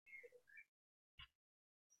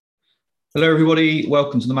Hello, everybody.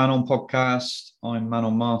 Welcome to the Man On podcast. I'm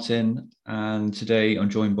Manon Martin, and today I'm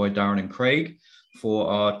joined by Darren and Craig for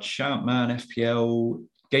our Champ Man FPL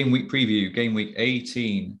game week preview, game week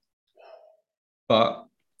 18. But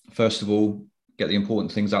first of all, get the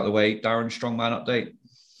important things out of the way. Darren, strongman update.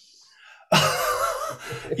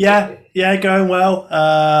 yeah, going well.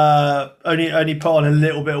 Only put on a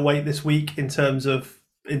little bit of weight this week in terms of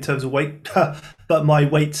weight, but my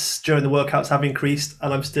weights during the workouts have increased,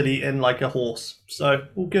 and I'm still eating like a horse. So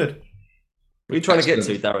all good. What are you trying to get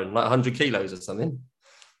to, Excellent. Darren? Like 100 kilos or something?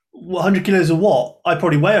 100 kilos of what? I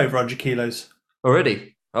probably weigh over 100 kilos.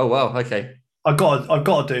 Already? Oh, wow. Okay. I've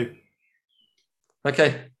got to do.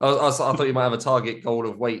 Okay. I thought you might have a target goal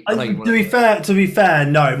of weight. I know you To want be fair,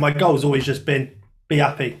 no. My goal's always just been be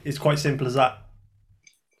happy. It's quite simple as that.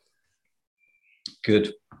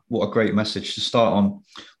 Good. What a great message to start on.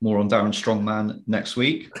 More on Darren Strongman next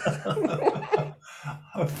week.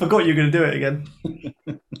 I forgot you were going to do it again.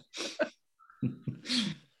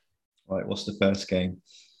 Right, what's the first game?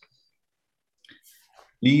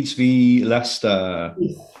 Leeds v Leicester.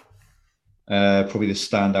 Probably the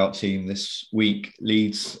standout team this week.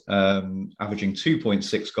 Leeds averaging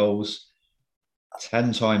 2.6 goals.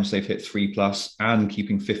 10 times they've hit 3+ and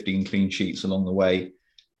keeping 15 clean sheets along the way.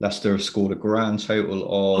 Leicester have scored a grand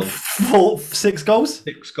total of 6 goals.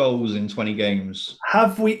 6 goals in 20 games.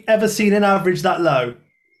 Have we ever seen an average that low?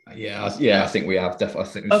 Yeah, I think we have. Definitely, I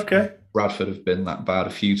think Okay. Bradford have been that bad a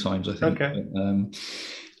few times, I think. Okay.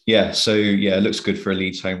 It looks good for a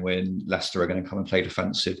Leeds home win. Leicester are going to come and play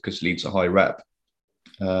defensive because Leeds are high rep.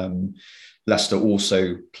 Leicester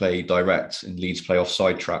also play direct and Leeds play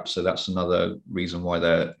offside trap, so that's another reason why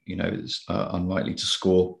they're it's unlikely to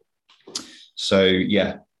score. So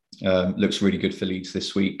looks really good for Leeds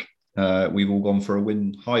this week. We've all gone for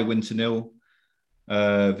a high win to nil.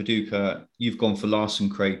 Viduka, you've gone for Larson,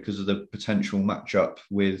 Craig, because of the potential matchup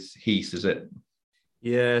with Heath, is it?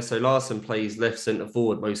 Yeah, so Larson plays left centre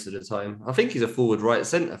forward most of the time. I think he's a forward right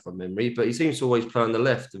centre from memory, but he seems to always play on the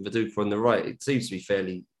left and Viduka on the right. It seems to be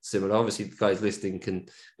fairly similar. Obviously, the guys listening can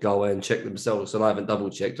go away and check themselves, so I haven't double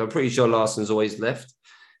checked. I'm pretty sure Larson's always left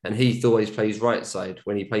and Heath always plays right side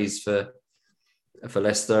when he plays for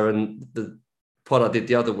Leicester. And the pod I did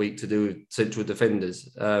the other week to do with central defenders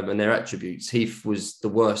and their attributes, Heath was the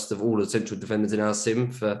worst of all the central defenders in our sim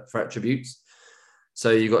for attributes.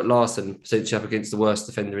 So you got Larson potentially up against the worst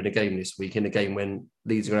defender in a game this week, in a game when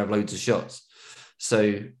Leeds are going to have loads of shots.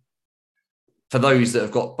 So for those that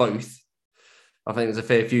have got both, I think there's a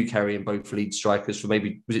fair few carrying both Leeds strikers for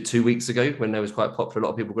maybe, was it 2 weeks ago when they was quite popular? A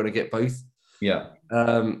lot of people were going to get both. Yeah.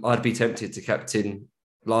 I'd be tempted to captain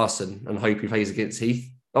Larson and hope he plays against Heath.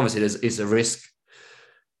 Obviously, it's a risk.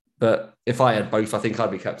 But if I had both, I think I'd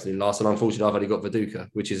be captaining Larson. Unfortunately, I've only got Viduka,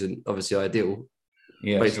 which isn't obviously ideal,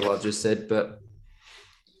 based on what I've just said. But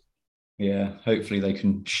yeah, hopefully they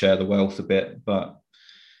can share the wealth a bit. But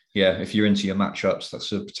yeah, if you're into your matchups,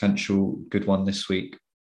 that's a potential good one this week.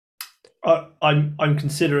 I'm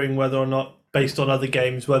considering whether or not, based on other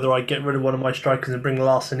games, whether I get rid of one of my strikers and bring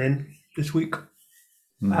Larson in this week.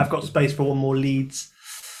 I have got space for one more Leeds.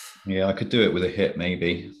 Yeah, I could do it with a hit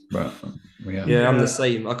maybe, but yeah, I'm the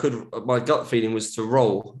same. My gut feeling was to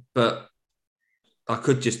roll, but I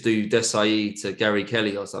could just do Desai to Gary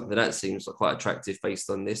Kelly or something. That seems like quite attractive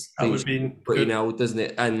based on this. That would be pretty nailed, doesn't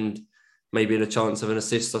it? And maybe a chance of an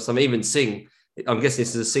assist or something. Even Singh. I'm guessing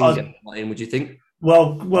this is a Singh game, would you think?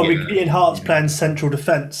 Well, Ian Hart's playing central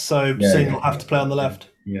defence, so Singh will have to play on the left.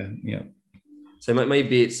 Yeah. So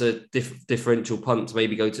maybe it's a differential punt to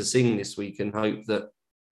maybe go to Singh this week and hope that.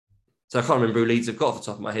 So I can't remember who Leeds have got off the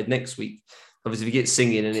top of my head next week. Obviously, if you get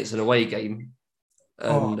Singh in and it's an away game,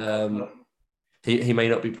 and he may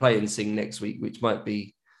not be playing Singh next week, which might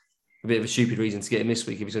be a bit of a stupid reason to get him this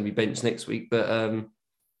week if he's going to be benched next week. But a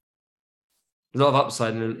lot of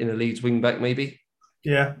upside in a Leeds wing back, maybe.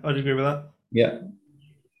 Yeah, I'd agree with that. Yeah,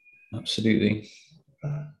 absolutely.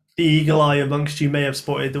 The eagle eye amongst you may have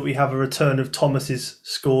spotted that we have a return of Thomas's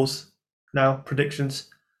scores now, predictions.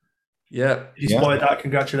 Yeah. You spotted that,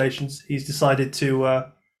 congratulations. He's decided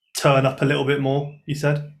to turn up a little bit more, he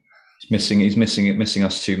said. He's missing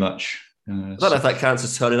us too much. I don't know if that counts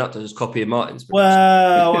as turning up to just copying Martin's.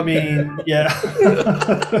 Well, I mean, yeah.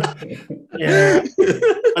 Yeah.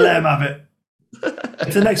 I'll let him have it.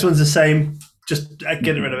 If the next one's the same, just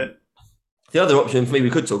get rid of it. The other option for me, we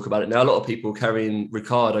could talk about it now. A lot of people carrying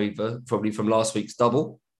Ricard over, probably from last week's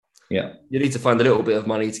double. Yeah. You need to find a little bit of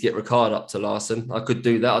money to get Ricard up to Larson. I could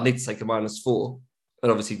do that. I'd need to take a -4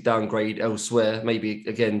 and obviously downgrade elsewhere. Maybe,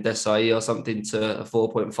 again, Desai or something to a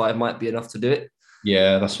 4.5 might be enough to do it.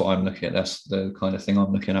 Yeah, that's what I'm looking at. That's the kind of thing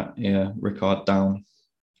I'm looking at. Yeah, Ricard down.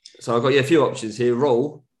 So I've got a few options here.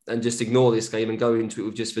 Roll and just ignore this game and go into it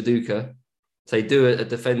with just Viduka. Say do a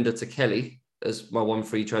defender to Kelly as my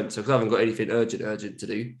 1-3 transfer because I haven't got anything urgent to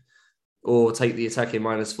do. Or take the attacking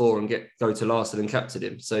 -4 and go to Larson and captain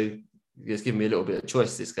him. So it's given me a little bit of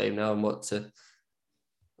choice this game now on what to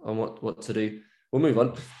do. We'll move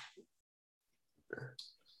on.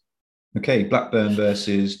 Okay, Blackburn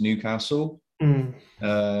versus Newcastle.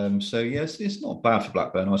 So yes, it's not bad for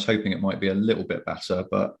Blackburn. I was hoping it might be a little bit better,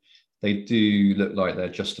 but they do look like they're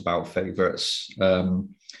just about favourites.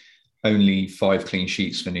 Only 5 clean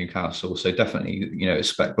sheets for Newcastle, so definitely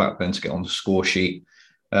expect Blackburn to get on the score sheet.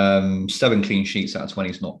 7 clean sheets out of 20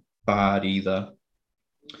 is not bad either.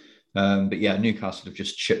 But yeah, Newcastle have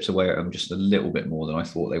just chipped away at them just a little bit more than I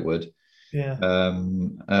thought they would. Yeah.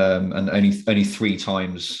 And only 3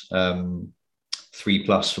 times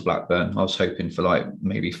 3+ for Blackburn. I was hoping for like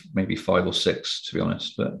maybe 5 or 6 to be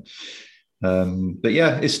honest, but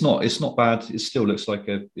yeah, it's not bad. It still looks like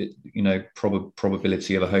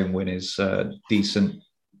probability of a home win is decent.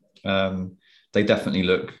 They definitely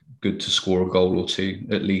look good to score a goal or 2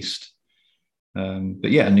 at least.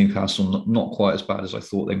 But yeah, Newcastle not quite as bad as I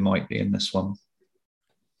thought they might be in this one.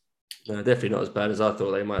 No, definitely not as bad as I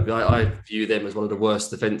thought they might be. I view them as one of the worst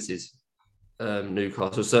defences.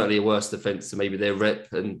 Newcastle, certainly a worse defence than maybe their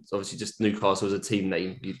rep, and obviously just Newcastle as a team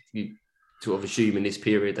name. You sort of assume in this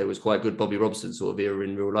period there was quite good Bobby Robson sort of era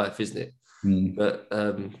in real life, isn't it? But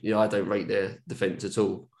I don't rate their defence at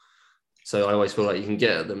all. So I always feel like you can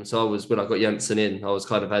get at them. So when I got Janssen in, I was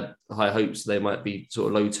kind of had high hopes they might be sort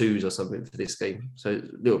of low 2s or something for this game. So a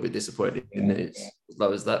little bit disappointed in it's as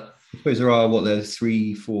low as that. I suppose there's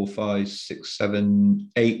 3, 4, 5, 6,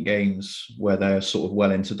 7, 8 games where they're sort of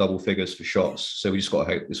well into double figures for shots. So we just got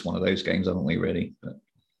to hope it's one of those games, haven't we, really? But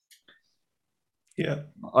yeah.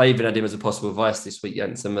 I even had him as a possible vice this week,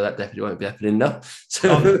 Janssen, but that definitely won't be happening now.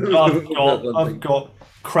 So I've got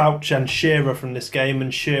Crouch and Shearer from this game,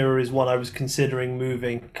 and Shearer is one I was considering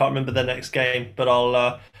moving. Can't remember the next game, but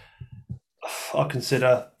I'll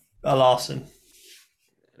consider a Larson.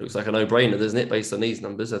 It looks like a no-brainer, doesn't it, based on these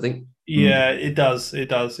numbers, I think? Yeah, it does. It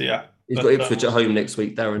does, yeah. He's got Ipswich at home next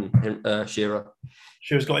week, Darren Shearer.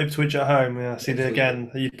 Shearer's got Ipswich at home, yeah. See,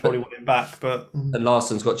 again, you probably want him back, but... And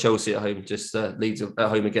Larson's got Chelsea at home, just Leeds at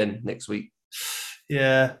home again next week.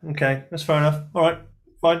 Yeah, okay. That's fair enough. All right,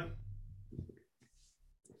 fine.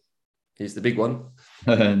 Here's the big one.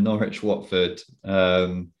 Norwich-Watford.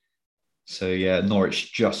 So yeah,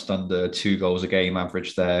 Norwich just under 2 goals a game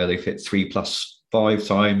average there. They've hit 3+5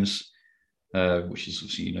 times, which is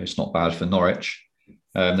obviously, it's not bad for Norwich.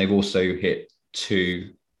 They've also hit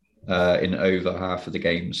 2 in over half of the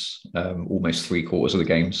games, almost 3/4 of the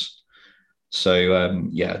games. So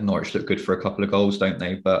yeah, Norwich look good for a couple of goals, don't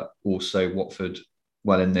they? But also Watford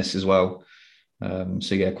well in this as well.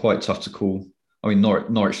 So yeah, quite tough to call. I mean,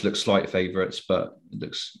 Norwich looks slight favourites, but it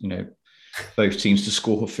looks, both teams to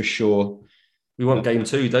score for sure. We want game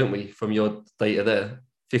 2, don't we, from your data there?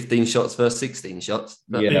 15 shots versus 16 shots.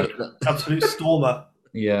 Yeah, absolute stormer.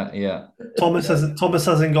 Yeah. Thomas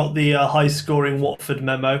hasn't got the high-scoring Watford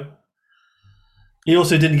memo. He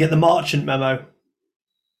also didn't get the Marchant memo.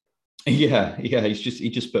 Yeah. He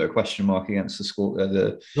just put a question mark against the score.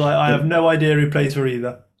 I have no idea who plays for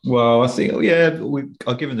either. Well, I think we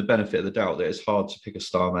are given the benefit of the doubt that it's hard to pick a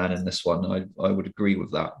star man in this one. I would agree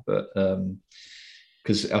with that, but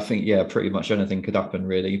because I think pretty much anything could happen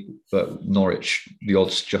really. But Norwich, the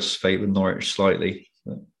odds just favour Norwich slightly.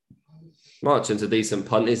 Marchant's a decent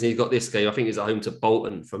punt, isn't he? He's got this game. I think he's at home to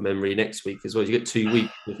Bolton from memory next week as well. You get 2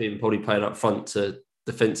 weeks with him probably playing up front to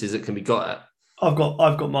defences that can be got at. I've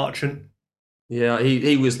got Marchant. Yeah,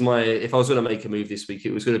 he was if I was going to make a move this week,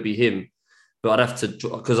 it was going to be him. But I'd have to,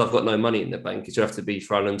 because I've got no money in the bank, it would have to be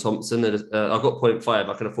for Alan Thompson. I've got 0.5.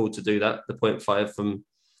 I can afford to do that. The 0.5 from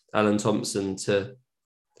Alan Thompson to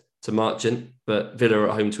Marchant. But Villa are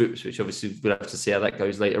at home to Ipswich. Obviously, we'll have to see how that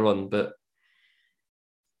goes later on. But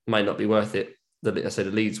might not be worth it. I say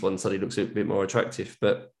the Leeds one suddenly looks a bit more attractive.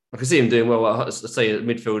 But I can see him doing well. I say a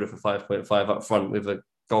midfielder for 5.5 up front with a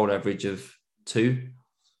goal average of 2.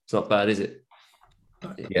 It's not bad, is it?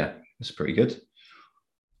 Yeah, it's pretty good.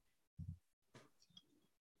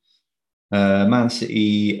 Man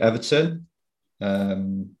City, Everton.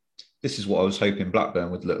 This is what I was hoping Blackburn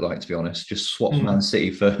would look like, to be honest. Just swap Man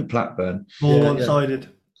City for Blackburn. More one-sided.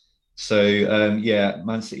 So,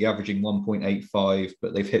 Man City averaging 1.85,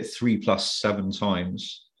 but they've hit 3+7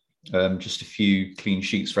 times. Just a few clean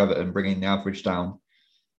sheets for Everton, bringing the average down.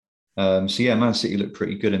 Man City look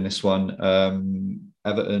pretty good in this one.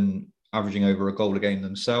 Everton averaging over a goal a game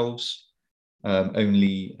themselves.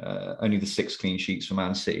 Only the 6 clean sheets for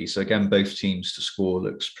Man City. So again, both teams to score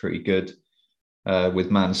looks pretty good.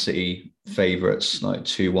 With Man City favourites like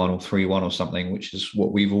 2-1 or 3-1 or something, which is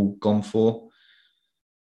what we've all gone for.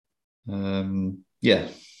 Yeah,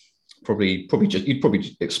 you'd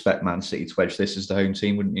probably expect Man City to edge this as the home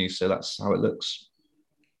team, wouldn't you? So that's how it looks.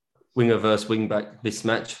 Winger versus wing back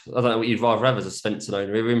mismatch. I don't know what you'd rather have as a Svensson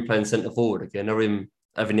owner. Either him playing centre forward again, or him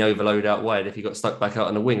having the overload out wide if he got stuck back out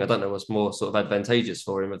on the wing. I don't know what's more sort of advantageous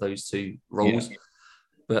for him of those two roles. Yeah.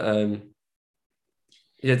 But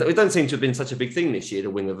it don't seem to have been such a big thing this year, the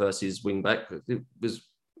winger versus wing back. It was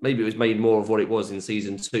made more of what it was in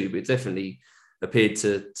season 2, but it definitely appeared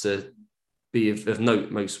to be of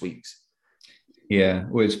note most weeks. Yeah,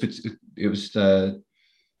 well, it was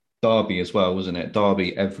Derby as well, wasn't it?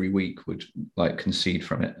 Derby every week would like concede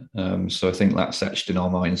from it, so I think that's etched in our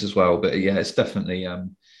minds as well. But yeah, it's definitely a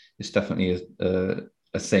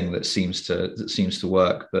thing that seems to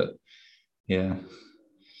work. But yeah,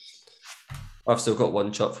 I've still got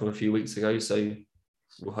one shot from a few weeks ago, so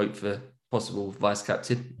we'll hope for possible vice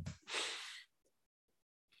captain.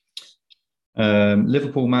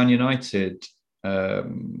 Liverpool, Man United.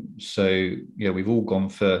 So yeah, we've all gone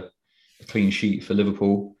for a clean sheet for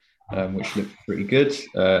Liverpool, which looks pretty good.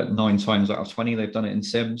 9 times out of 20, they've done it in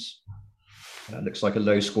Sims. Looks like a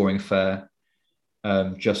low-scoring affair.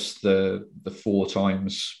 Just the 4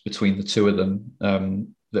 times between the 2 of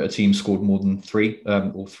them that a team scored more than 3,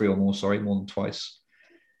 or 3 or more. Sorry, more than twice.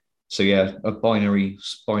 So yeah, a binary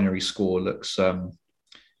score looks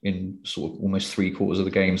in sort of almost 3/4 of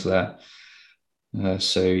the games there.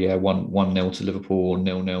 So yeah, 1-0 to Liverpool or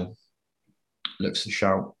 0-0 looks a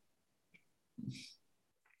shout.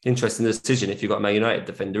 Interesting decision if you've got a Man United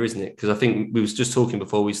defender, isn't it? Because I think we was just talking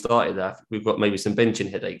before we started that we've got maybe some benching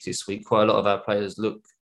headaches this week. Quite a lot of our players look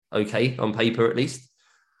okay on paper, at least.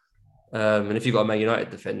 And if you've got a Man United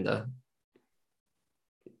defender,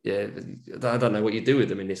 yeah, I don't know what you do with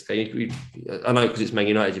them in this game. I know because it's Man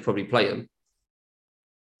United, you probably play them.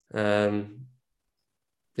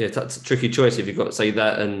 Yeah, that's a tricky choice if you've got, say,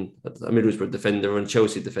 that and a Middlesbrough defender and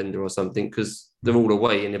Chelsea defender or something, because they're all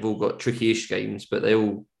away and they've all got tricky-ish games, but they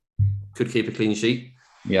all could keep a clean sheet.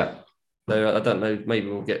 Yeah. So I don't know, maybe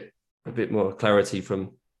we'll get a bit more clarity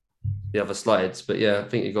from the other slides. But yeah, I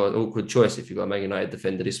think you've got an awkward choice if you've got a Man United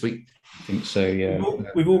defender this week. I think so, yeah.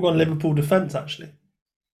 We've all gone Liverpool defence, actually.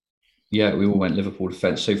 Yeah, we all went Liverpool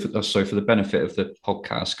defence. So for the benefit of the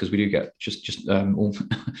podcast, because we do get just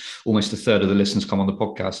almost a third of the listeners come on the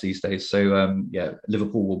podcast these days. So yeah,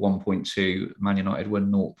 Liverpool were 1.2, Man United were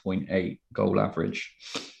 0.8 goal average.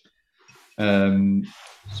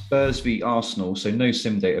 Spurs v Arsenal. So no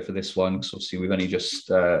sim data for this one, because obviously we've only just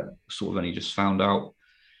found out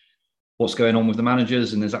what's going on with the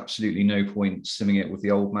managers, and there's absolutely no point simming it with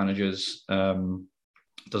the old managers.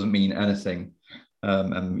 Doesn't mean anything.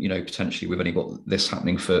 And potentially we've only got this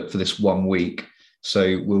happening for this 1 week,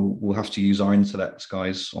 so we'll have to use our intellect,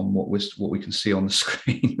 guys, on what we can see on the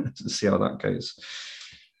screen to see how that goes.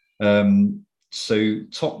 So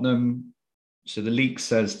Tottenham. So the league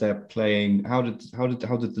says they're playing. How did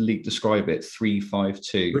the league describe it?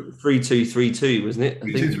 3-5-2. 3-2-3-2, wasn't it?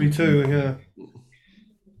 3-2-3-2.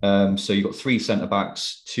 Yeah. So you've got 3 centre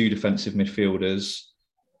backs, 2 defensive midfielders.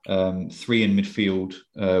 3 in midfield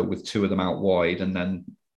with 2 of them out wide, and then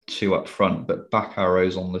 2 up front, but back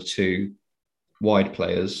arrows on the 2 wide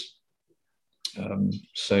players.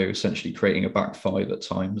 So essentially creating a back 5 at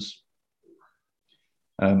times.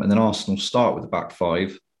 And then Arsenal start with a back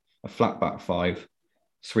 5, a flat back 5,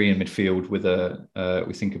 3 in midfield with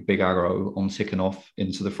we think a big arrow on ticking off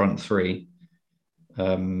into the front 3.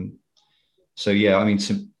 So yeah, I mean,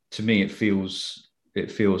 to me, it feels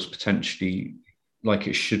potentially like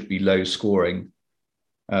it should be low scoring,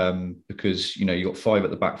 because you've got 5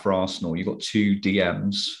 at the back for Arsenal, you've got 2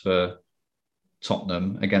 DMs for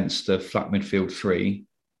Tottenham against the flat midfield 3.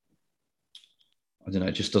 I don't know,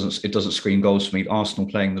 it doesn't scream goals for me. Arsenal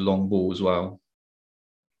playing the long ball as well.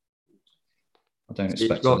 I don't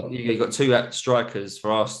expect you've got 2 strikers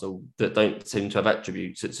for Arsenal that don't seem to have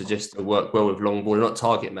attributes that suggest they work well with long ball. They're not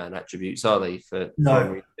target man attributes, are they?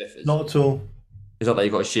 No, not at all. It's not that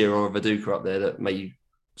you've got a Shearer or a Viduka up there that may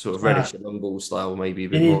sort of relish a long ball style, maybe a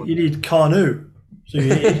bit more. You need Carnu. So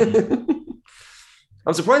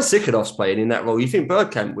I'm surprised Sikonov's playing in that role. You think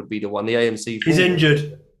Bergkamp would be the one, the AMC? He's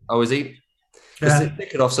injured. Oh, is he? Because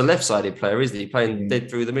Sikonov's a left-sided player, isn't he? Playing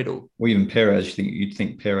dead through the middle. Or even Perez. You'd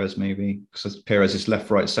think Perez maybe, because Perez is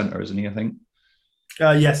left, right, centre, isn't he? I think.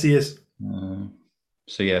 Yes, he is.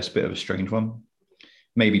 So yeah, it's a bit of a strange one.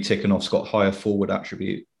 Maybe Tikhanov's got higher forward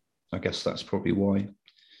attribute. I guess that's probably why.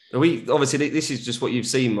 Obviously this is just what you've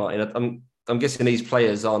seen, Martin. I'm guessing these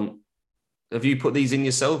players aren't. Have you put these in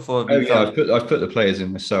yourself, or have Oh you yeah, found? I've put the players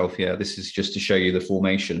in myself. Yeah, this is just to show you the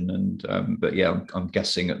formation, and but yeah, I'm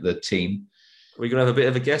guessing at the team. Are we gonna have a bit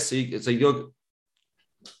of a guess? So you're.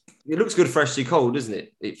 It looks good, freshly cold, doesn't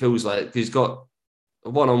it? It feels like he's got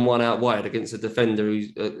a one-on-one out wide against a defender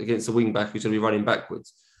who's against a wing back who's going to be running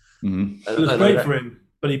backwards. Mm-hmm. It looks great for him,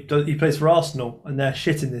 but he plays for Arsenal, and they're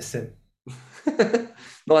shit in this sim.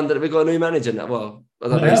 Not that we've got a new manager now. Well, I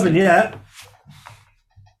don't They know. haven't yet.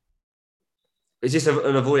 It's just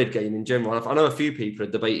an avoid game in general. I know a few people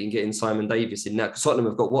are debating getting Simon Davies in now because Tottenham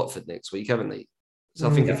have got Watford next week, haven't they? So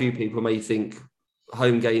I think a few people may think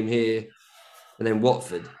home game here and then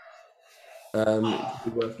Watford. It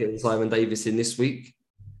could be worth getting Simon Davies in this week.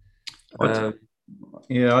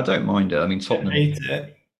 Yeah, I don't mind it. I mean, Tottenham, hate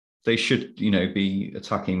it. They should, be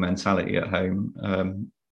attacking mentality at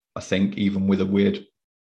home. I think even with a weird,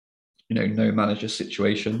 no manager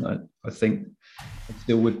situation, I think it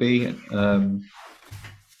still would be.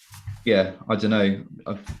 Yeah, I don't know.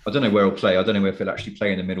 I don't know where he'll play. I don't know if he'll actually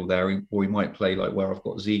play in the middle there, or he might play like where I've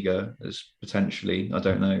got Ziga as potentially. I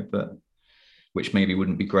don't know, but which maybe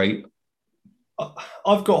wouldn't be great.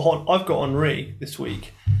 I've got Henri this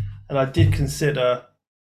week, and I did consider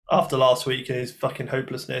after last week and his fucking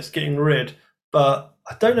hopelessness getting rid, but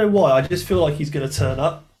I don't know why. I just feel like he's going to turn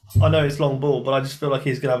up. I know it's long ball, but I just feel like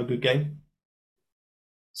he's going to have a good game.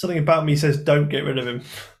 Something about me says don't get rid of him.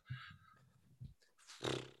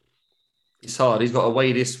 It's hard. He's got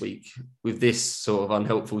away this week with this sort of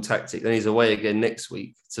unhelpful tactic. Then he's away again next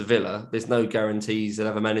week to Villa. There's no guarantees they'll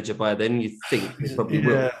have a manager by then. You think he probably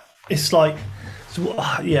will. It's like,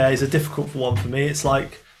 it's a difficult one for me. It's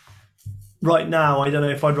like right now, I don't know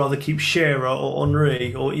if I'd rather keep Shearer or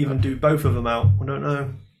Henri or even do both of them out. I don't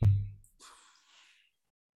know.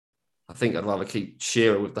 I think I'd rather keep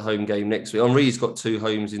Shearer with the home game next week. Henri's got 2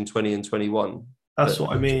 homes in 20 and 21. That's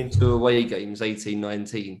what I mean. 2 away games, 18,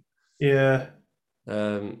 19. Yeah.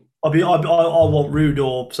 I want Rude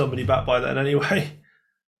or somebody back by then anyway.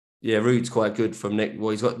 Yeah, Rude's quite good from next.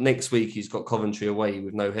 Well, he's got next week. He's got Coventry away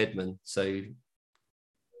with no headman. So,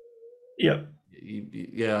 yeah,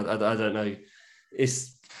 I don't know.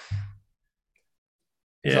 It's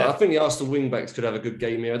yeah. So I think the Arsenal wing backs could have a good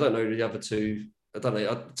game here. I don't know the other two. I don't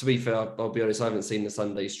know. To be fair, I'll be honest. I haven't seen the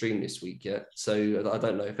Sunday stream this week yet, so I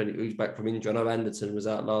don't know if who's back from injury. I know Anderton was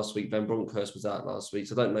out last week. Van Bronckhorst was out last week,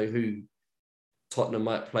 so I don't know who Tottenham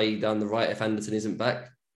might play down the right if Anderton isn't back.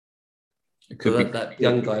 It could be that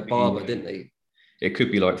young guy Barber, didn't he? It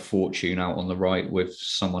could be like Fortune out on the right with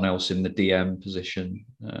someone else in the DM position.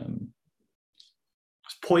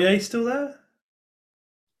 Is Poyet still there?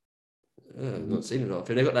 I've not seen it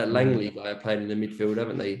often. They've got that Langley guy playing in the midfield,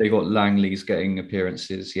 haven't they? They got Langley's getting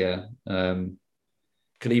appearances, yeah. Can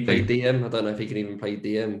he play DM? I don't know if he can even play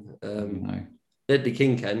DM. No. Ledley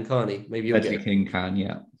King can't he? Maybe Ledley King can,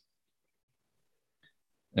 yeah.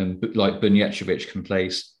 And like Bunjevic can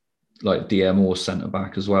play like DM or centre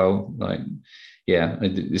back as well. Like, yeah,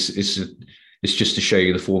 it's just to show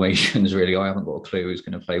you the formations. Really, I haven't got a clue who's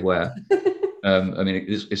going to play where. I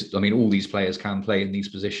mean, all these players can play in these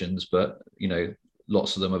positions, but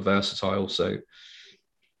lots of them are versatile. So,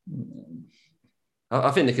 I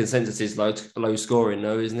think the consensus is low scoring,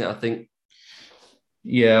 though, isn't it? I think.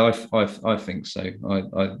 Yeah, I think so.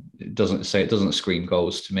 It doesn't scream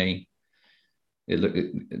goals to me.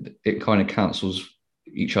 It kind of cancels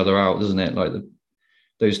each other out, doesn't it? Like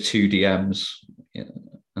those 2 DMs,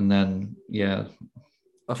 and then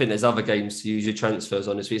I think there's other games to use your transfers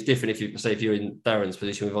on. It's different if you're in Darren's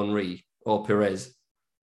position with Henri or Perez.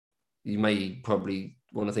 You may probably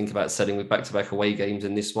want to think about selling with back-to-back away games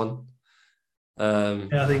in this one.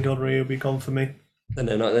 I think Henri will be gone for me. And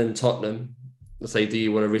then Tottenham. Let's say, do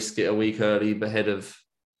you want to risk it a week early ahead of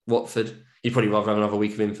Watford? You'd probably rather have another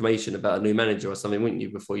week of information about a new manager or something, wouldn't you,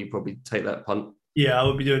 before you probably take that punt? Yeah, I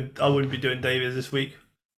wouldn't be doing Davies this week.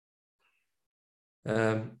 I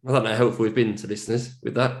don't know how helpful we've been to listeners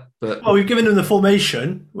with that, but we've given them the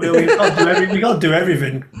formation. We can't do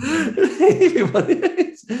everything.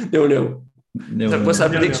 0-0. No, what's our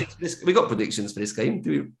predictions? We got predictions for this game.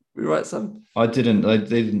 Do we write some? I didn't.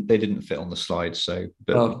 They didn't fit on the slide. So,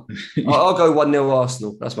 but I'll go 1-0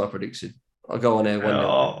 Arsenal. That's my prediction. I'll go on there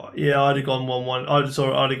 1-0. Yeah, I'd have gone 1-1. I'd have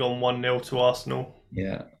gone 1-0 to Arsenal.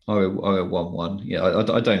 Yeah, I go 1-1. Yeah,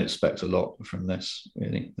 I don't expect a lot from this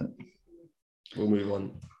really. We'll move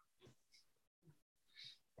on.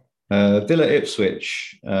 Villa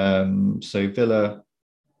Ipswich. So Villa,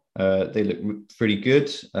 they look pretty good.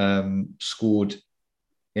 Scored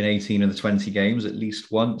in 18 of the 20 games at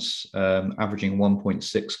least once, averaging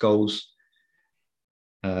 1.6 goals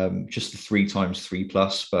Just the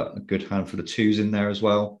 3x3+, but a good handful of twos in there as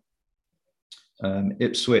well.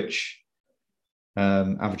 Ipswich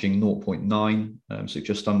averaging 0.9, so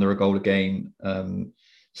just under a goal a game.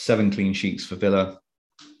 7 clean sheets for Villa.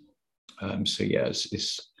 So yeah,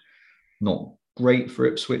 it's not great for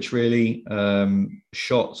Ipswich really.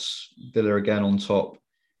 Shots, Villa again on top,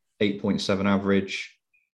 8.7 average.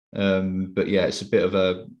 But yeah, it's a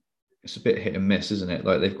bit hit and miss, isn't it?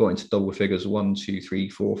 Like they've got into double figures 1, 2, 3,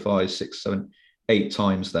 4, 5, 6, 7, 8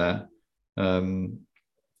 times there.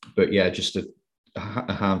 But yeah, just a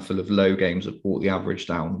handful of low games have brought the average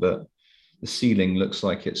down, but the ceiling looks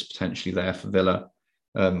like it's potentially there for Villa.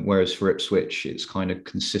 Whereas for Ipswich, it's kind of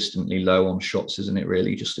consistently low on shots, isn't it?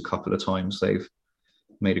 Really, just a couple of times they've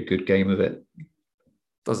made a good game of it.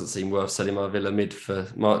 Doesn't seem worth selling my Villa mid for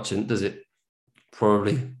Marchant, does it?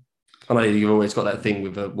 Probably. I know you've always got that thing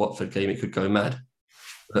with a Watford game; it could go mad.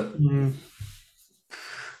 But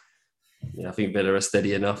yeah, I think Villa are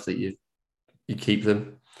steady enough that you keep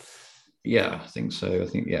them. Yeah, I think so. I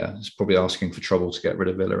think it's probably asking for trouble to get rid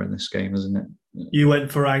of Villa in this game, isn't it? You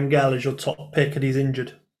went for Angel as your top pick, and he's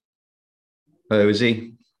injured. Oh, is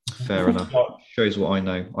he? Fair enough. Shows what I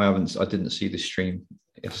know. I didn't see the stream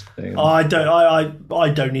yesterday. I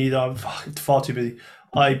don't either. I'm far too busy.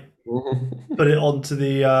 I put it onto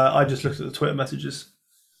the. I just looked at the Twitter messages.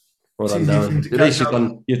 Well done, Darren. At least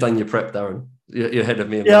you've done your prep, Darren. You're ahead of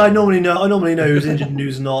me. Yeah, I normally know who's injured and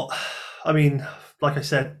who's not. I mean, like I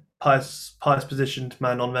said, highest positioned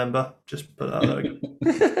man non-member. Just put that out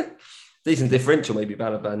there. Decent differential, maybe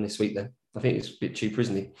Balaban this week then. I think it's a bit cheaper,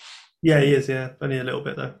 isn't he? Yeah, he is. Yeah, only a little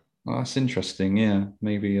bit though. Oh, that's interesting. Yeah,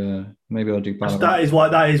 maybe I'll do Balaban. That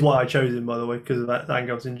is why I chose him, by the way, because of that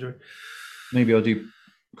Angel's injury. Maybe I'll do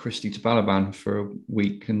Christie to Balaban for a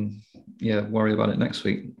week and worry about it next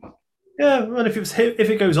week. Yeah, well, if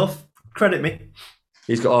it goes off, credit me.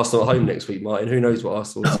 He's got Arsenal at home next week, Martin. Who knows what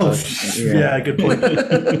Arsenal is? Yeah, good point.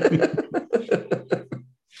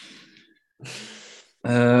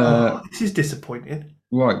 This is disappointing.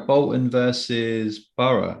 Right, Bolton versus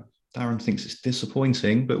Borough. Darren thinks it's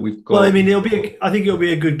disappointing, but we've got. Well, I mean, I think it'll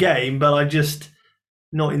be a good game, but I just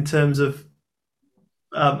not in terms of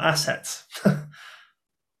assets. I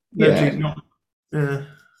think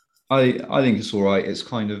it's all right. It's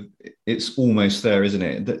almost there, isn't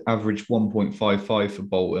it? The average 1.55 for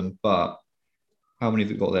Bolton, but how many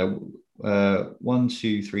have we got there? 1,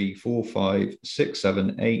 2, 3, 4, 5, 6,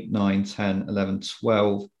 7, 8, 9, 10, 11,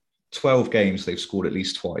 12. 12 games they've scored at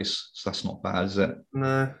least twice. So that's not bad, is it?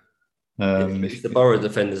 No. If the Borough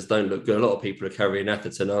defenders don't look good, a lot of people are carrying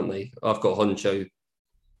Atherton, aren't they? I've got Honcho.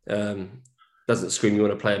 Doesn't scream you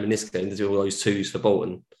want to play him in this game to do all those twos for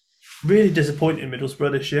Bolton. Really disappointing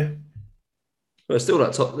Middlesbrough this year. Well, still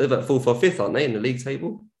that top. They're about 4th or 5th, aren't they, in the league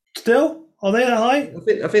table? Still, are they that high?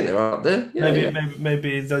 I think they're up there. Yeah,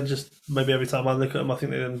 maybe they're just every time I look at them, I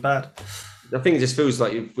think they're bad. I think it just feels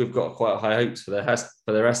like we've got quite high hopes for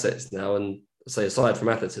their assets now, and say aside from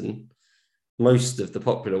Atherton, most of the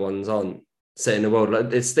popular ones aren't setting the world.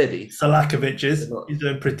 Like, it's steady. Salakovic he's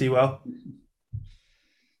doing pretty well.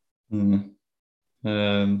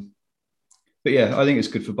 But yeah, I think it's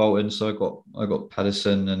good for Bolton. So I got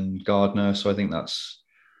Patterson and Gardner. So I think that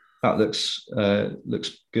looks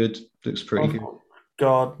good. Looks pretty good.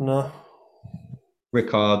 Gardner,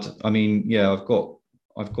 Rickard. I mean, yeah, I've got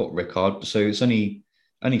Rickard. So it's only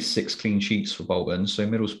 6 clean sheets for Bolton. So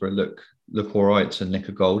Middlesbrough look all right to nick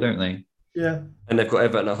a goal, don't they? Yeah. And they've got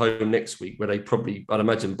Everton at home next week, where I'd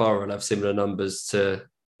imagine Borough will have similar numbers to.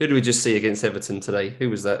 Who did we just see against Everton today?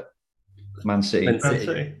 Who was that? Man City.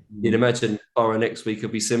 You'd imagine Borough next week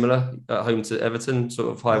could be similar at home to Everton, sort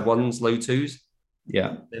of high 1s, low 2s.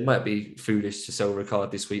 Yeah. It might be foolish to sell Rickard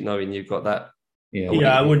this week, knowing you've got that.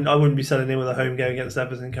 Yeah, I wouldn't be selling him with a home game against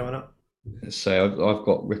Everton coming up. So I've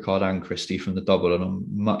got Rickard and Christie from the double, and I'm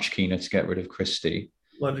much keener to get rid of Christie.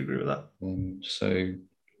 I'd agree with that. So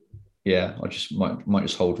yeah, I just might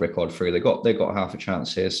just hold Rickard through. They got half a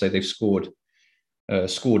chance here. So they've scored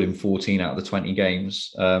in 14 out of the 20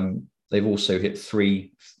 games. They've also hit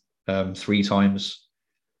three times.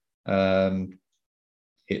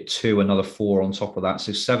 Hit 2, another 4 on top of that.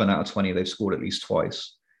 So 7 out of 20 they've scored at least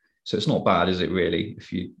twice. So it's not bad, is it really?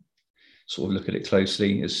 If you sort of look at it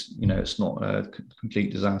closely, it's not a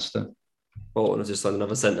complete disaster. Bolton has just done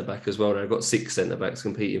another centre back as well. They've got 6 centre backs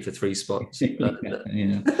competing for 3 spots.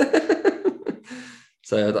 Yeah.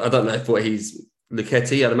 So I don't know if he's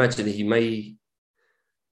Luchetti. I'd imagine he may.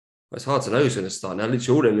 It's hard to know who's going to start now.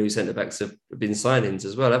 Literally, all the new centre backs have been signings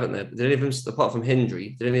as well, haven't they? Did any of them, apart from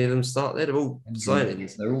Hendry, did any of them start there? They're all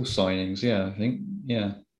signings. They're all signings, yeah. I think,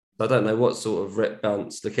 yeah. I don't know what sort of rep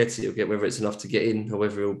bounce Luketti will get, whether it's enough to get in or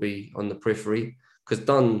whether he'll be on the periphery. Because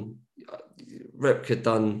Repka,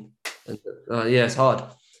 Dunn, and yeah, it's hard.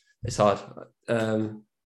 It's hard.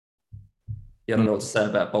 Yeah, I don't know what to say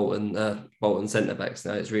about Bolton centre backs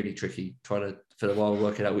now. It's really tricky trying to, for a while,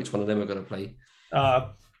 working out which one of them are going to play.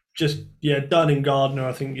 Dunn and Gardner,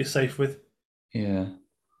 I think you're safe with. Yeah.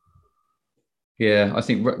 Yeah, I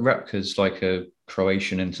think Repka's like a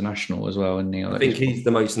Croatian international as well, isn't he? I think he's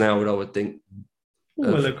the most nailed, I would think.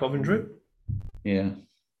 Hello, Coventry. Yeah.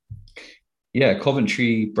 Yeah,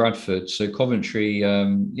 Coventry, Bradford. So Coventry,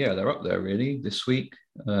 they're up there really this week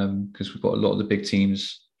because we've got a lot of the big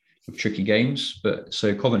teams with tricky games. But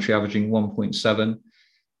so Coventry averaging 1.7,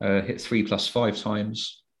 hit 3+5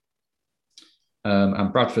 times.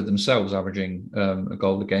 And Bradford themselves averaging a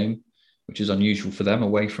goal a game, which is unusual for them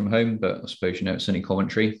away from home, but I suppose, it's only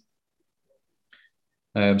Coventry.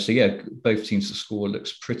 Both teams to score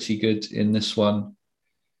looks pretty good in this one.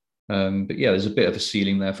 But yeah, there's a bit of a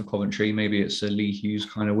ceiling there for Coventry. Maybe it's a Lee Hughes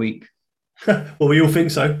kind of week. Well, we all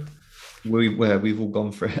think so. We've all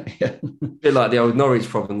gone for it. Yeah. A bit like the old Norwich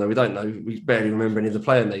problem, though. We don't know. We barely remember any of the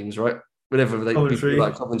player names, right? Whenever people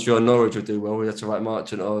like Coventry or Norwich will do well, we have to write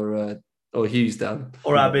Marchant or Hughes down.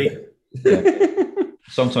 Or Abbey. Yeah.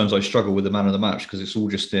 Sometimes I struggle with the man of the match because it's all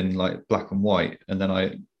just in like black and white, and then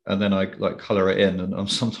I like colour it in, and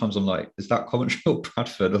sometimes I'm like, is that Coventry or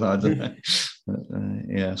Bradford? I don't know.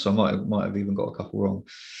 So I might have even got a couple wrong.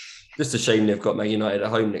 Just a shame they've got Man United at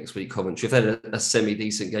home next week, Coventry. If they had a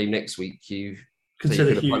semi-decent game next week, you could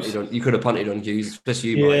have punted on Hughes, especially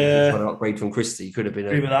you, Mike. If you're trying to upgrade from Christie. You could have been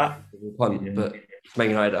a punt, but Man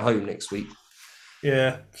United at home next week.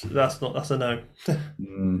 Yeah, that's a no.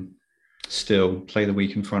 Still, play the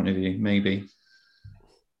week in front of you, maybe.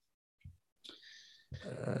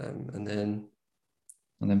 And then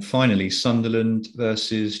finally, Sunderland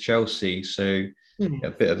versus Chelsea. So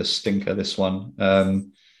a bit of a stinker, this one.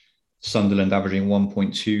 Sunderland averaging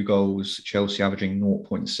 1.2 goals, Chelsea averaging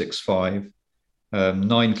 0.65.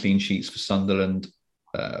 9 clean sheets for Sunderland,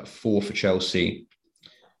 4 for Chelsea.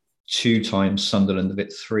 2 times Sunderland have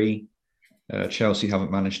hit 3. Chelsea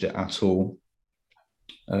haven't managed it at all.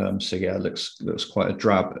 It looks quite a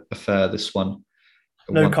drab affair, this one.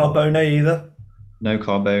 No Carbone either. No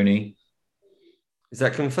Carbone. Is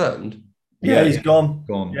that confirmed? Yeah, he's gone.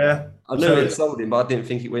 Yeah. I knew it sold him, but I didn't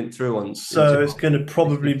think it went through on. So it's going to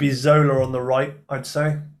probably be Zola on the right, I'd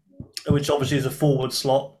say, which obviously is a forward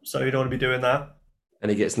slot, so you don't want to be doing that.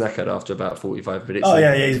 And he gets knackered after about 45 minutes. Oh,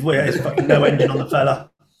 yeah, he's fucking no engine on the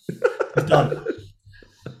fella. He's done.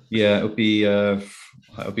 Yeah, it'll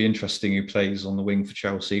be interesting who plays on the wing for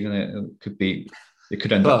Chelsea, and it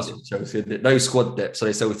could end up Chelsea, no squad depth, so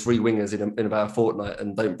they sell 3 wingers in about a fortnight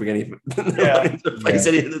and don't bring any to face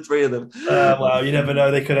any of the 3 of them. Well, you never know.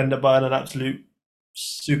 They could end up buying an absolute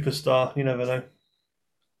superstar. You never know.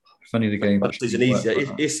 Funny the game.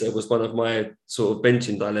 Issa was one of my sort of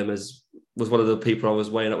benching dilemmas. Was one of the people I was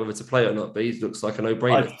weighing up whether to play or not, but he looks like a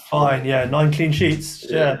no-brainer. Fine, 9 clean sheets.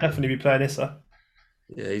 Yeah, definitely be playing Issa.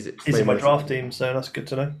 Yeah, he's in my draft team, so that's good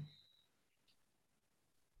to know.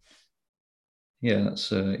 Yeah,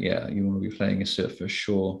 that's you want to be playing Issa for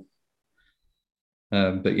sure.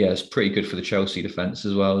 But yeah, it's pretty good for the Chelsea defence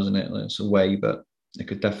as well, isn't it? It's away, but they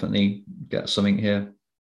could definitely get something here.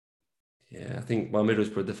 Yeah, I think my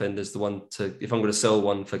Middlesbrough defender is the one to, if I'm going to sell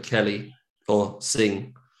one for Kelly or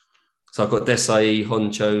Singh. So I've got Desai,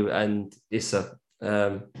 Honcho, and Issa.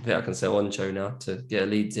 I think I can sell Honcho now to get a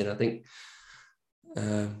Leeds in, I think.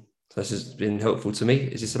 That's just been helpful to me.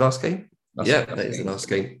 Is this the last game? That is the last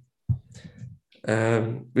game.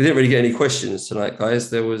 We didn't really get any questions tonight, guys.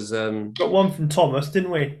 There was got one from Thomas,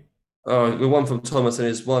 didn't we? Oh, we one from Thomas, and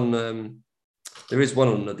there's one. There is one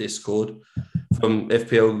on the Discord from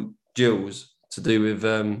FPL Jules to do with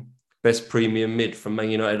best premium mid from Man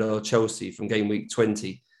United or Chelsea from game week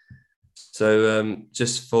 20. So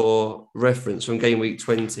just for reference, from game week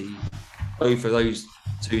 20, both of those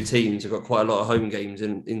 2 teams have got quite a lot of home games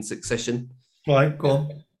in succession. Right, go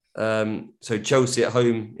on. So Chelsea at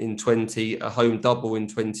home in 20, a home double in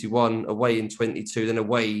 21, away in 22,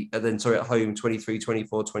 at home 23,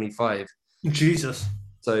 24, 25. Jesus.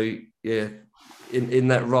 So yeah, in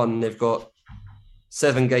that run, they've got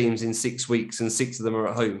 7 games in 6 weeks and 6 of them are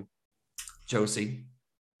at home. Chelsea.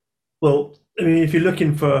 Well, I mean, if you're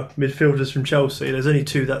looking for midfielders from Chelsea, there's only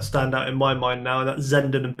 2 that stand out in my mind now, and that's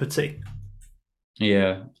Zenden and Petit.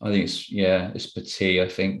 Yeah, I think it's Petit. I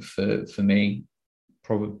think for me,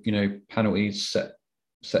 probably penalties,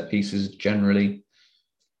 set pieces generally.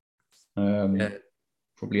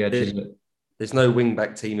 Probably edges it. There's no wing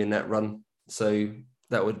back team in that run, so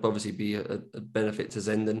that would obviously be a benefit to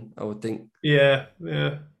Zenden, I would think. Yeah.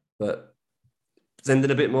 But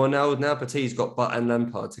Zenden a bit more now. Now Petit's got Butt and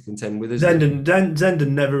Lampard to contend with, isn't it? Zenden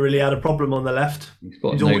never really had a problem on the left.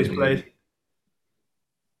 He's always played.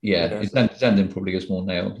 Yeah, Zenden probably is more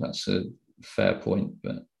nailed. That's a fair point.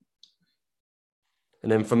 But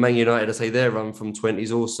and then from Man United, I say their run from 20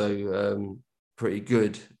 is also pretty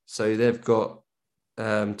good. So they've got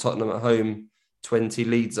Tottenham at home 20,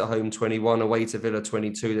 Leeds at home 21, away to Villa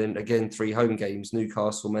 22. Then again 3 home games: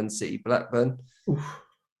 Newcastle, Man City, Blackburn.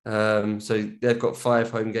 So they've got 5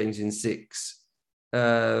 home games in 6. Take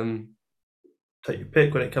your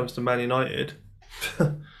pick when it comes to Man United.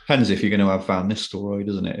 Depends if you're going to have Van Nistelrooy,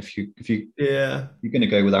 doesn't it? If you're going to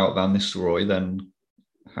go without Van Nistelrooy, then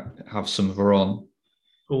have some Varane.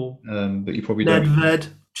 Cool. But you probably don't. Nedved,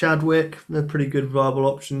 Chadwick, they're pretty good viable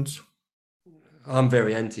options. I'm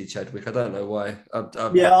very anti Chadwick. I don't know why.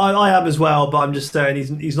 I am as well, but I'm just saying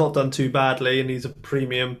he's not done too badly, and he's a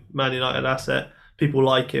premium Man United asset. People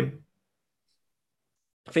like him.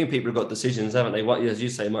 I think people have got decisions, haven't they? What, as you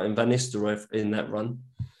say, Martin Van Nistelrooy in that run.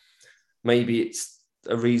 Maybe it's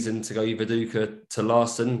a reason to go Viduka to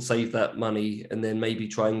Larsson, save that money, and then maybe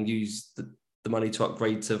try and use the money to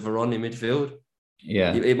upgrade to Varane in midfield.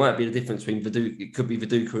 Yeah, it might be the difference between Viduka. It could be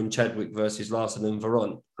Viduka and Chadwick versus Larsson and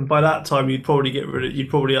Varane. And by that time, you'd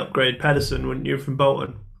probably upgrade Pedersen, wouldn't you, from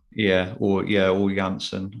Bolton? Or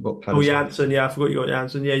Janssen. Janssen, I forgot you got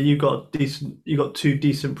Janssen. Yeah, you got 2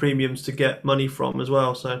 decent premiums to get money from as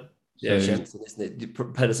well. So Janssen, isn't it?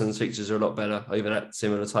 Pedersen's fixtures are a lot better over that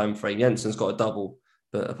similar time frame. Janssen's got a double,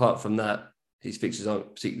 but apart from that, his fixtures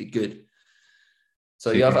aren't particularly good.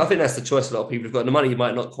 So I think that's the choice a lot of people have got. The money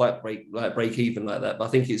might not quite break even like that, but I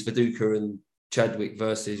think it's Viduka and Chadwick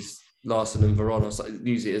versus Larsson and Varane. Or something.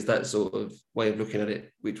 Use it as that sort of way of looking at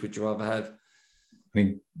it. Which would you rather have? I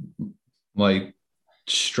mean, my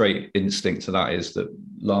straight instinct to that is that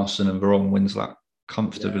Larsson and Varane wins that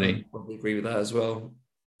comfortably. Yeah, I probably agree with that as well.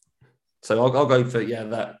 So I'll go for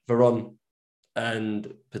that Varane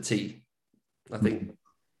and Petit, I think.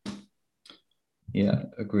 Yeah,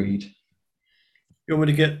 agreed. You want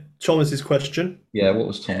me to get Thomas's question? Yeah, what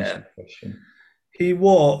was Thomas's question? It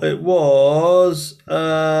was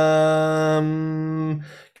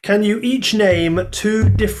can you each name 2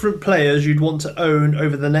 different players you'd want to own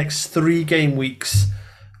over the next 3 game weeks?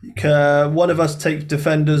 One of us take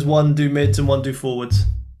defenders, 1 do mids, and 1 do forwards.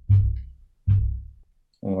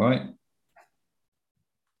 All right.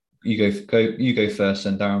 You go first,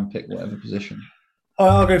 and Darren pick whatever position.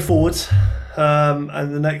 I'll go forwards.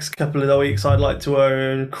 And the next couple of weeks, I'd like to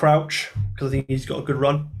own Crouch because I think he's got a good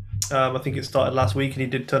run. I think it started last week, and he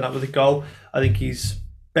did turn up with a goal. I think he's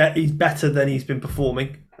better than he's been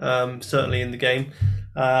performing. Certainly in the game.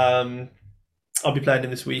 I'll be playing him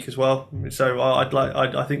this week as well. So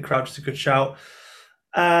I think Crouch is a good shout.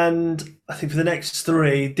 And I think for the next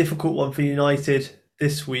 3, difficult one for United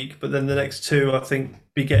this week, but then the next 2, I think,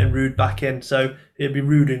 be getting Rude back in. So it'd be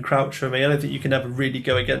Rude and Crouch for me. I don't think you can ever really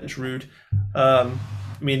go against Rude. I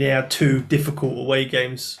mean, he had 2 difficult away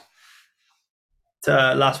games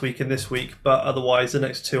last week and this week, but otherwise the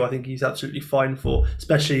next 2 I think he's absolutely fine for,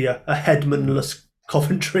 especially a Headmanless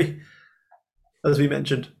Coventry, as we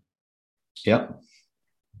mentioned. Yeah.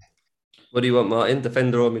 What do you want, Martin?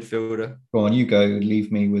 Defender or midfielder? Go on, you go.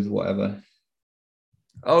 Leave me with whatever.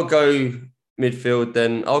 I'll go midfield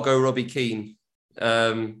then. I'll go Robbie Keane.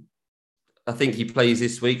 I think he plays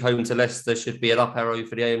this week. Home to Leicester should be an up arrow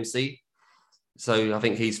for the AMC. So I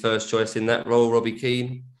think he's first choice in that role, Robbie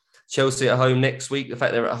Keane. Chelsea at home next week. The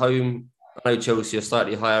fact they're at home, I know Chelsea are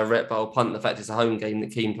slightly higher rep, but I'll punt the fact it's a home game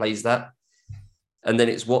that Keane plays that. And then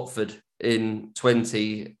it's Watford in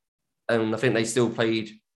 20. And I think they still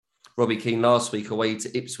played Robbie Keane last week away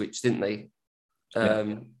to Ipswich, didn't they?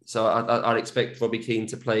 So I'd expect Robbie Keane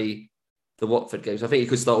to play the Watford games. I think he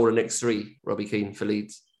could start all the next 3, Robbie Keane, for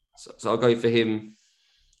Leeds. So I'll go for him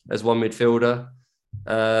as one midfielder.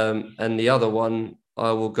 And the other one,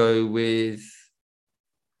 I will go with...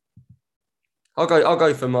 I'll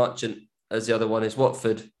go for Marchant as the other one. Is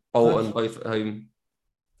Watford, Bolton, both at home.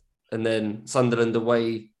 And then Sunderland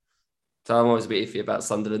away. So I'm always a bit iffy about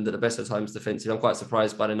Sunderland at the best of times defensive. I'm quite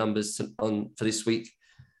surprised by the numbers for this week.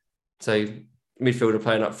 So midfielder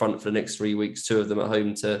playing up front for the next 3 weeks, 2 of them at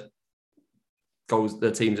home to goals.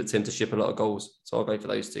 The teams that tend to ship a lot of goals. So I'll go for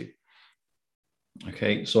those 2.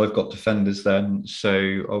 Okay, so I've got defenders then.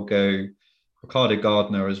 So I'll go Ricardo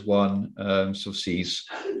Gardner as one. So obviously he's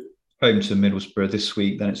home to Middlesbrough this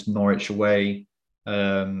week. Then it's Norwich away.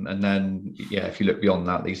 And then, if you look beyond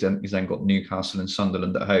that, he's then got Newcastle and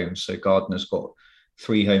Sunderland at home. So Gardner's got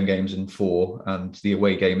 3 home games in 4, and the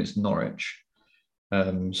away game is Norwich.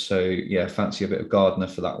 So yeah, fancy a bit of Gardner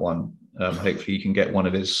for that one. Hopefully you can get one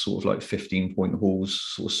of his sort of like 15-point hauls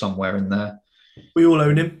sort of somewhere in there. We all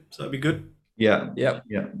own him, so that'd be good. Yeah, Yep.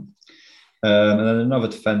 yeah. And then another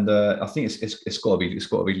defender, I think it's got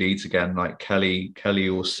to be Leeds again, like Kelly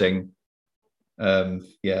or Singh.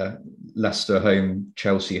 Yeah, Leicester home,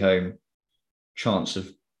 Chelsea home, chance of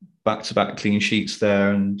back-to-back clean sheets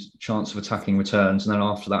there, and chance of attacking returns, and then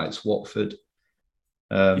after that it's Watford.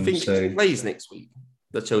 You think he plays next week,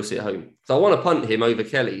 the Chelsea at home? So I want to punt him over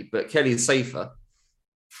Kelly, but Kelly's safer.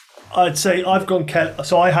 I'd say I've gone Kelly.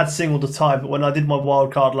 So I had Singh all the time, but when I did my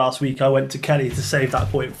wild card last week, I went to Kelly to save that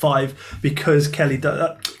 0.5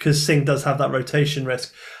 because Singh does have that rotation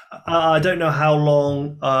risk. I don't know how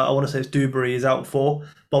long. I want to say it's Dewberry is out for,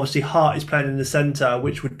 but obviously Hart is playing in the centre,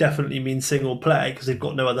 which would definitely mean Singh will play because they've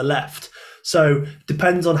got no other left. So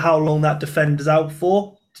depends on how long that defender's out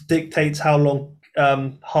for. Dictates how long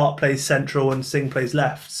Hart plays central and Singh plays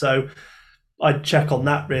left. So I'd check on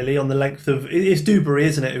that really, on the length of... It's Dewberry,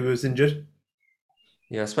 isn't it, who was injured?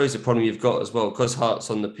 Yeah, I suppose the problem you've got as well, because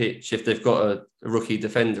Hart's on the pitch, if they've got a rookie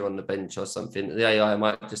defender on the bench or something, the AI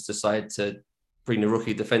might just decide to bring the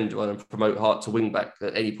rookie defender on and promote Hart to wing back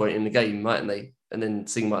at any point in the game, mightn't they? And then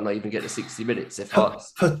Singh might not even get the 60 minutes if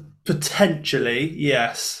Hart's... Potentially,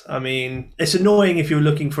 yes. I mean, it's annoying if you're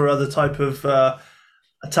looking for other type of...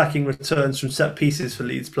 attacking returns from set pieces for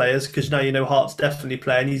Leeds players, because now you know Hart's definitely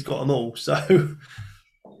playing. He's got them all. So,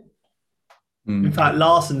 in fact,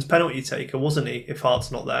 Larsson's penalty taker, wasn't he? If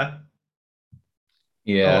Hart's not there,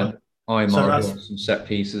 yeah, I might have some set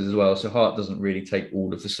pieces as well. So Hart doesn't really take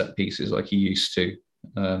all of the set pieces like he used to.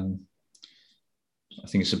 I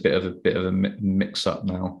think it's a bit of a mix up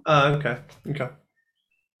now. Okay.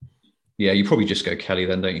 Yeah, you probably just go Kelly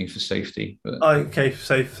then, don't you, for safety? But... Okay,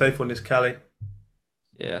 safe one is Kelly.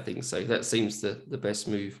 Yeah, I think so. That seems the best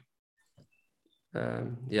move.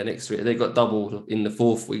 Next week they got doubled in the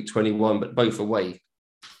fourth week, 21, but both away.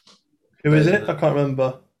 Who is it? I can't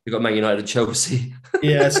remember. We got Man United and Chelsea.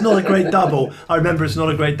 Yeah, it's not a great double. I remember it's not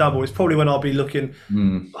a great double. It's probably when I'll be looking.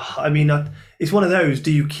 I mean, it's one of those.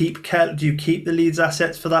 Do you keep the Leeds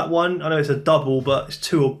assets for that one? I know it's a double, but it's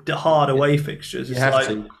two hard away fixtures. You have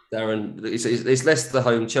to, Darren. It's Leicester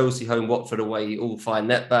home, Chelsea home, Watford away, all fine.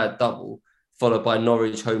 That bad double, followed by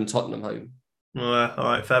Norwich home, Tottenham home. All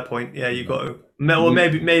right, fair point. Yeah, you got to. Well,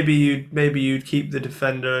 maybe you'd keep the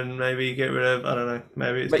defender and maybe get rid of. I don't know.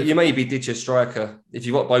 Maybe you maybe ditch a striker if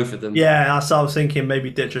you got both of them. Yeah, that's what I was thinking. Maybe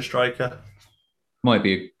ditch a striker. Might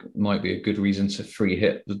be a good reason to free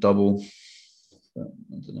hit the double. But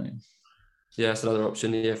I don't know. Yeah, that's another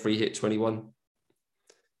option. Yeah, free hit 21.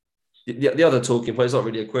 The other talking point, it's not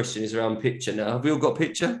really a question, is around pitcher now. Have we all got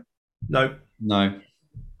pitcher? No.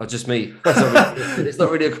 Oh, just me. It's not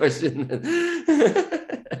really a question.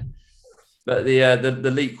 But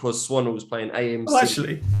the leak was Swan was playing AMC. Oh,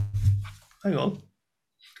 actually, hang on.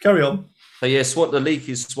 Carry on. So yeah, the leak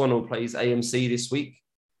is Swan plays AMC this week.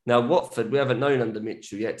 Now Watford, we haven't known under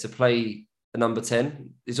Mitchell yet to play a number 10.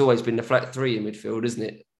 It's always been the flat 3 in midfield, isn't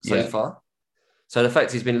it, so far? So the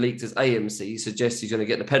fact he's been leaked as AMC suggests he's going to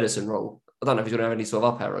get the Pedersen role. I don't know if he's going to have any sort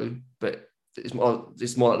of up arrow, but it's more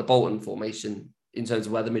like the Bolton formation in terms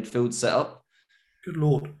of where the midfield's set up. Good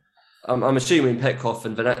Lord. I'm assuming Petkoff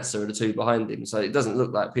and Venezia are the two behind him, so it doesn't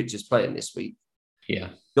look like Pitcher's playing this week. Yeah.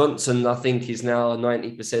 Johnson, I think, is now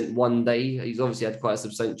 90% one day. He's obviously had quite a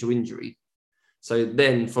substantial injury. So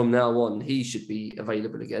then from now on, he should be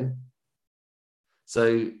available again.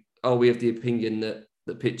 So are we of the opinion that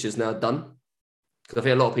the Pitcher's now done? Because I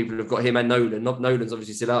think a lot of people have got him and Nolan. Nolan's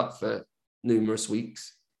obviously still out for numerous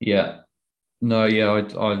weeks. Yeah. No, yeah,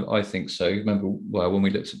 I think so. Remember, when we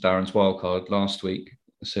looked at Darren's wildcard last week,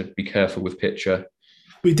 I said, be careful with Pitcher.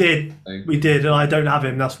 We did, and I don't have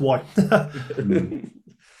him, that's why.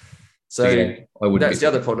 So yeah, that's the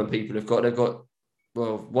other problem people have got. They've got,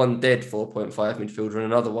 one dead 4.5 midfielder and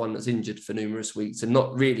another one that's injured for numerous weeks and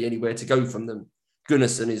not really anywhere to go from them.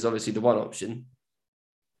 Gunnarsson is obviously the one option.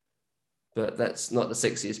 But that's not the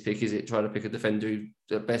sexiest pick, is it? Trying to pick a defender who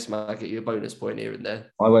the best might get you a bonus point here and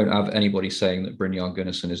there. I won't have anybody saying that Brynjar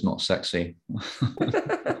Gunnarsson is not sexy.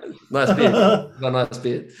 Nice beard. Nice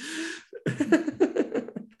beard.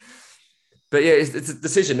 But yeah, it's a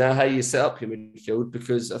decision now how you set up your midfield,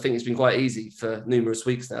 because I think it's been quite easy for numerous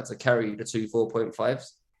weeks now to carry the two 4.5s.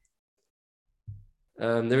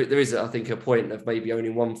 There is, I think, a point of maybe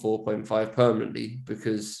owning one 4.5 permanently,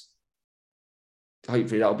 because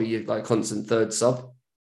hopefully that'll be like a constant third sub.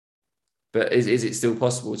 But is it still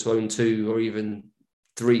possible to own two or even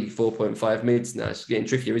three 4.5 mids now? It's getting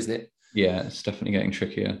trickier, isn't it? Yeah, it's definitely getting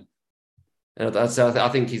trickier. And I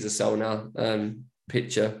think he's a sell now,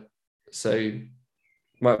 Pitcher. So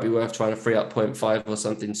might be worth trying to free up 0.5 or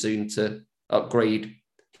something soon to upgrade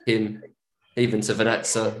him, even to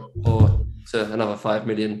Venezia or to another 5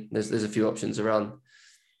 million. There's a few options around.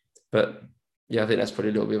 But yeah, I think that's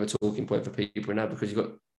probably a little bit of a talking point for people now, because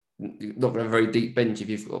you're not going to have a very deep bench if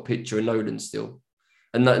you've got a picture of Nolan still.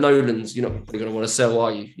 And Nolan's, you're not probably going to want to sell,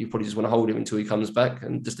 are you? You probably just want to hold him until he comes back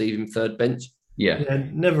and just leave him third bench. Yeah,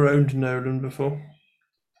 never owned Nolan before.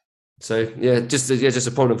 So just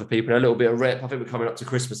a problem for people. And a little bit of rep. I think we're coming up to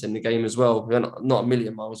Christmas in the game as well. We're not a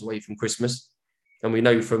million miles away from Christmas, and we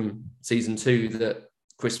know from season 2 that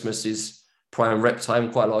Christmas is prime rep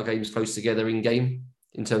time. Quite a lot of games close together in game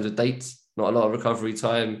in terms of dates. Not a lot of recovery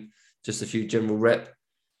time, just a few general rep.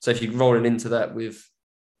 So if you're rolling into that with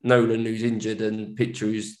Nolan, who's injured, and Pitcher,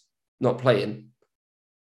 who's not playing,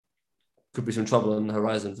 could be some trouble on the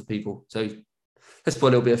horizon for people. So let's put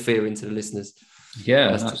a little bit of fear into the listeners.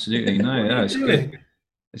 Yeah, absolutely. No, it's good.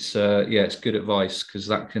 It's it's good advice, because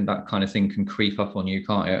that kind of thing can creep up on you,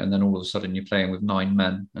 can't it? And then all of a sudden you're playing with 9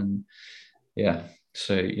 men, and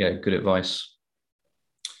good advice.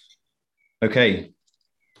 Okay,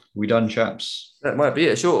 we done, chaps? That might be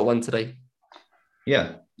a shorter one today.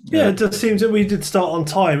 Yeah, it just seems that we did start on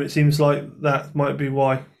time. It seems like that might be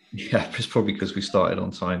why. Yeah, it's probably because we started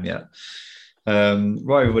on time. Yeah.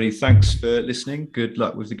 Right, everybody. Thanks for listening. Good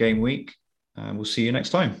luck with the game week, and we'll see you next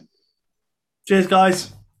time. Cheers,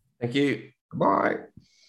 guys. Thank you. Bye.